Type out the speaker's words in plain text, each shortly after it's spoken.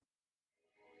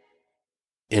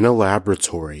In a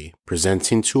laboratory,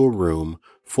 presenting to a room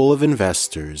full of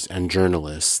investors and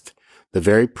journalists, the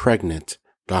very pregnant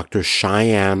Dr.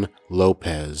 Cheyenne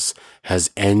Lopez has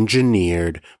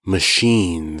engineered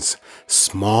machines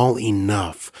small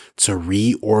enough to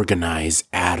reorganize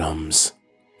atoms,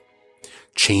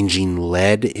 changing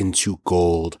lead into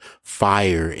gold,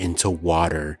 fire into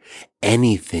water,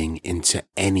 anything into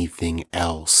anything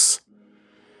else.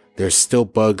 There's still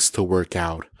bugs to work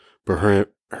out, but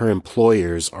her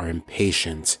employers are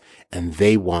impatient and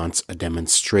they want a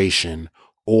demonstration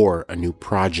or a new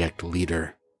project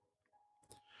leader.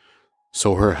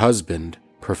 So her husband,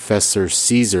 Professor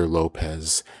Cesar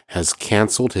Lopez, has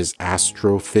canceled his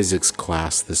astrophysics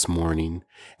class this morning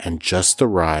and just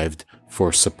arrived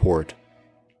for support.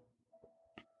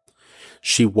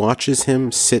 She watches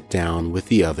him sit down with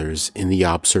the others in the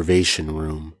observation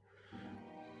room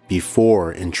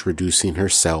before introducing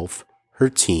herself, her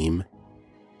team,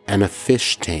 and a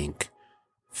fish tank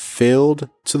filled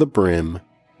to the brim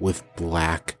with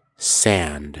black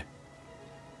sand.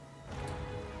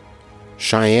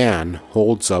 Cheyenne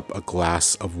holds up a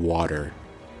glass of water,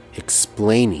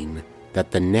 explaining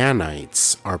that the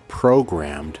nanites are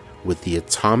programmed with the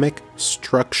atomic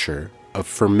structure of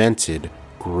fermented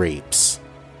grapes.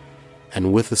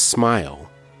 And with a smile,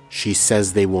 she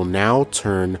says they will now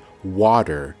turn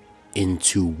water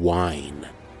into wine.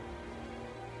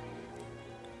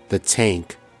 The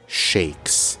tank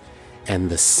shakes, and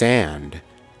the sand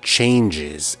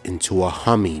changes into a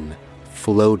humming,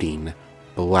 floating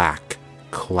black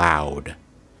cloud.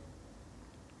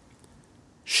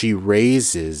 She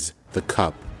raises the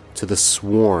cup to the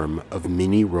swarm of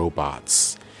mini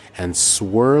robots, and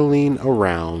swirling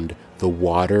around the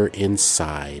water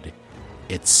inside,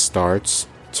 it starts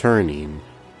turning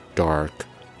dark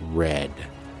red.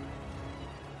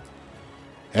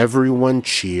 Everyone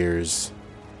cheers.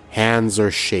 Hands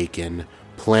are shaken,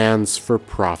 plans for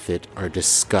profit are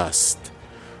discussed,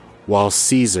 while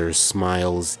Caesar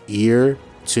smiles ear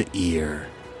to ear.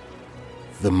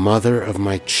 The mother of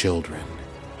my children,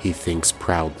 he thinks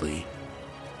proudly.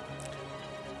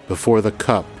 Before the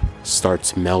cup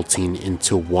starts melting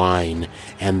into wine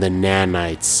and the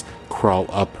nanites crawl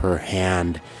up her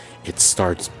hand, it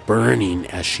starts burning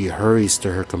as she hurries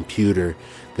to her computer,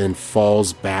 then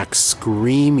falls back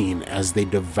screaming as they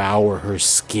devour her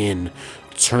skin,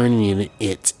 turning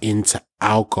it into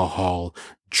alcohol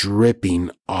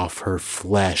dripping off her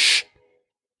flesh.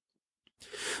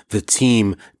 The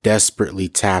team desperately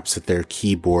taps at their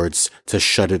keyboards to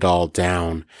shut it all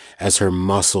down. As her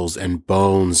muscles and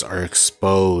bones are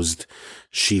exposed,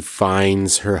 she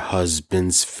finds her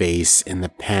husband's face in the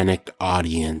panicked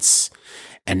audience,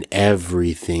 and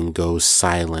everything goes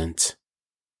silent.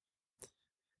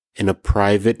 In a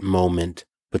private moment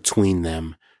between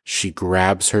them, she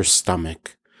grabs her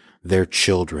stomach, their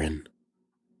children,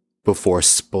 before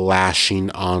splashing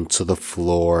onto the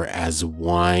floor as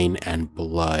wine and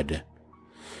blood.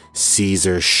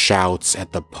 Caesar shouts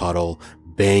at the puddle,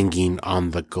 banging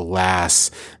on the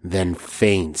glass, then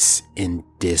faints in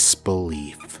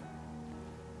disbelief.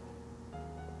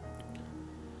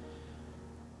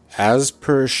 As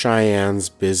per Cheyenne's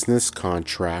business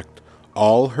contract,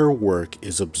 all her work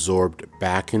is absorbed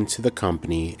back into the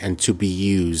company and to be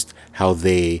used how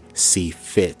they see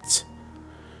fit.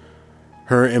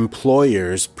 Her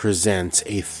employers present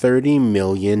a $30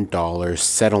 million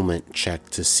settlement check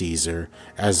to Caesar,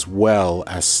 as well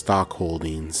as stock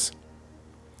holdings.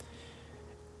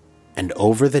 And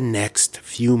over the next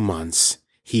few months,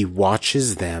 he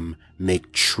watches them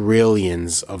make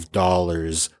trillions of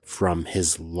dollars from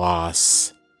his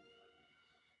loss.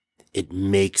 It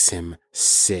makes him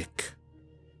sick.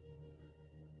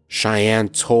 Cheyenne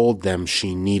told them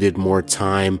she needed more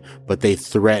time, but they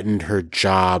threatened her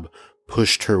job,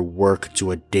 pushed her work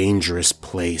to a dangerous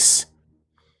place.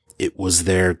 It was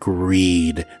their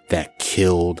greed that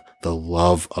killed the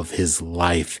love of his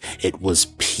life. It was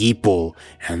people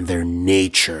and their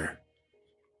nature.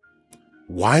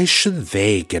 Why should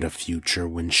they get a future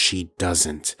when she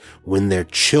doesn't, when their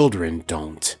children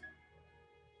don't?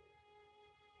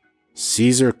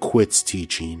 Caesar quits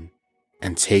teaching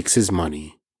and takes his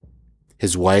money,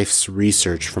 his wife's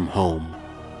research from home,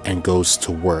 and goes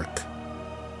to work.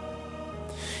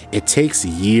 It takes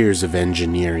years of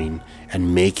engineering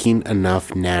and making enough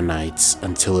nanites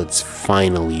until it's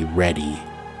finally ready.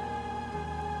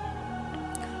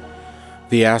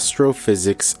 The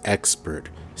astrophysics expert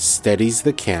steadies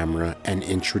the camera and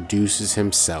introduces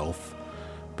himself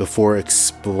before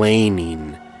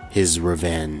explaining his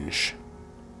revenge.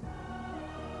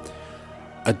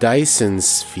 A Dyson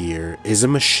sphere is a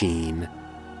machine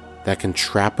that can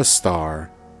trap a star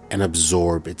and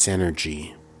absorb its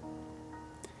energy.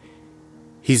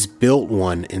 He's built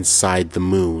one inside the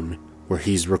moon where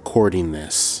he's recording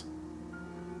this.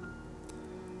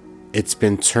 It's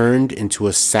been turned into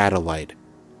a satellite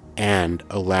and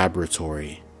a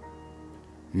laboratory,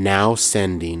 now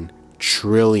sending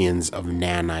trillions of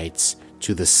nanites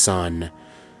to the sun.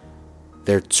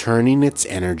 They're turning its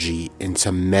energy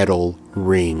into metal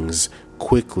rings,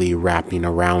 quickly wrapping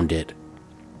around it.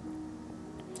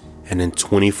 And in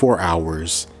 24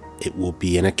 hours, it will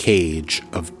be in a cage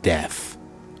of death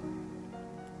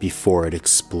before it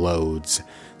explodes,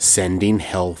 sending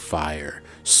hellfire,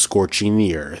 scorching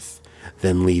the earth,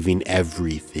 then leaving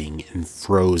everything in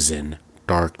frozen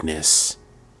darkness.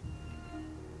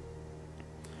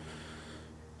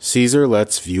 Caesar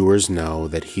lets viewers know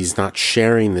that he's not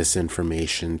sharing this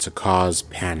information to cause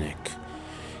panic.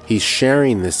 He's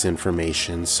sharing this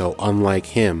information so, unlike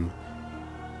him,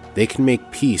 they can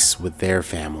make peace with their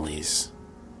families.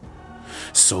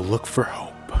 So look for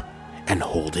hope and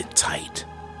hold it tight,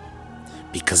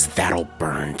 because that'll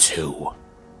burn too.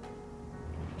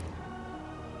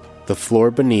 The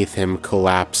floor beneath him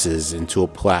collapses into a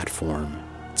platform,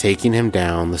 taking him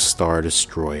down the Star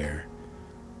Destroyer,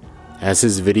 as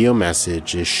his video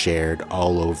message is shared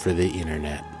all over the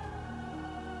internet.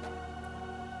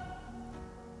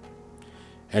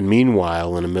 And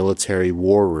meanwhile, in a military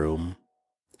war room,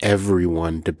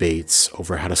 everyone debates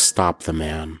over how to stop the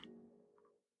man.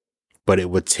 But it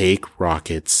would take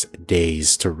rockets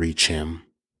days to reach him.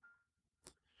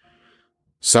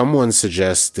 Someone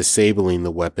suggests disabling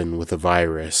the weapon with a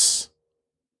virus.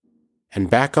 And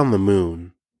back on the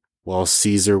moon, while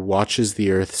Caesar watches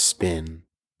the Earth spin,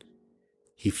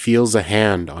 he feels a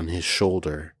hand on his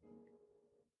shoulder.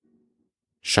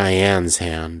 Cheyenne's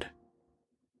hand.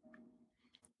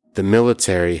 The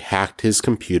military hacked his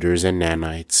computers and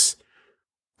nanites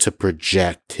to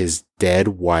project his dead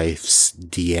wife's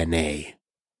DNA.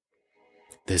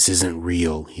 This isn't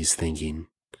real, he's thinking.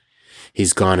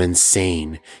 He's gone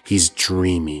insane. He's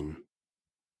dreaming.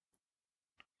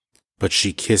 But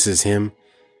she kisses him,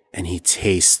 and he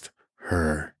tastes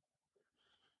her.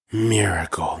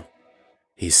 Miracle,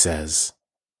 he says.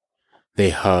 They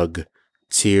hug.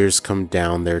 Tears come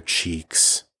down their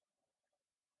cheeks.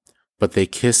 But they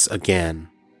kiss again,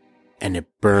 and it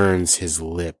burns his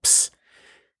lips.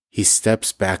 He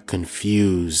steps back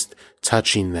confused,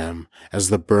 touching them as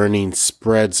the burning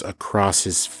spreads across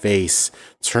his face,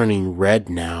 turning red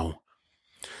now.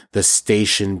 The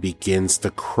station begins to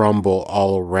crumble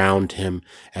all around him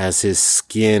as his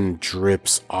skin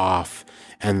drips off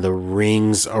and the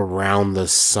rings around the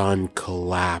sun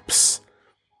collapse.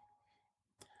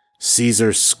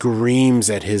 Caesar screams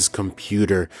at his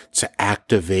computer to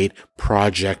activate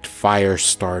Project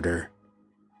Firestarter,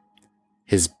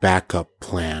 his backup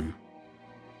plan,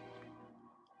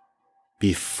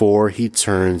 before he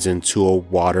turns into a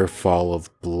waterfall of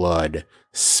blood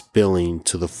spilling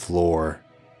to the floor.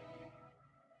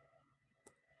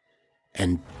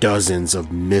 And dozens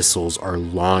of missiles are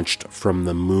launched from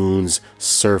the moon's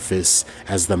surface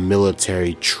as the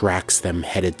military tracks them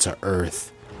headed to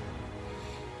Earth.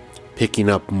 Picking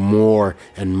up more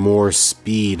and more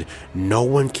speed, no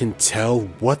one can tell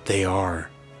what they are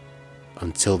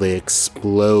until they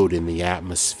explode in the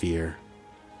atmosphere.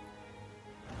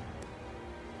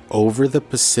 Over the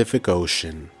Pacific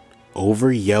Ocean,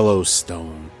 over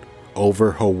Yellowstone,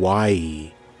 over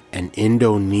Hawaii and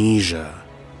Indonesia,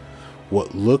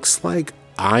 what looks like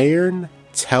iron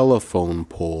telephone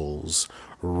poles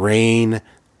rain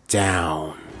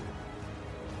down.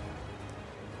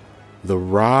 The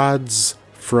rods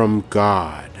from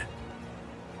God,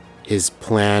 his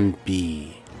plan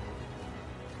B,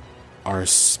 are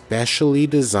specially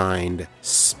designed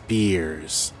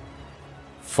spears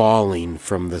falling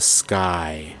from the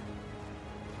sky.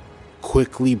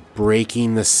 Quickly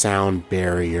breaking the sound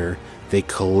barrier, they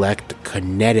collect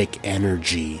kinetic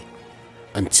energy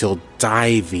until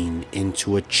diving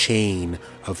into a chain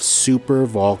of super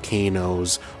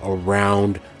volcanoes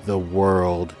around the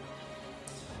world.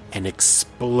 And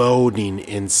exploding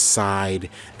inside,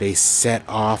 they set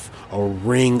off a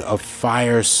ring of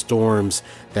firestorms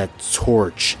that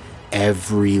torch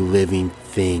every living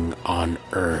thing on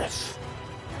Earth,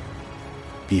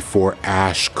 before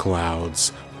ash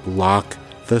clouds block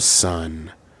the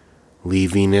sun,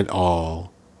 leaving it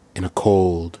all in a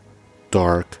cold,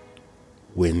 dark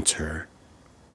winter.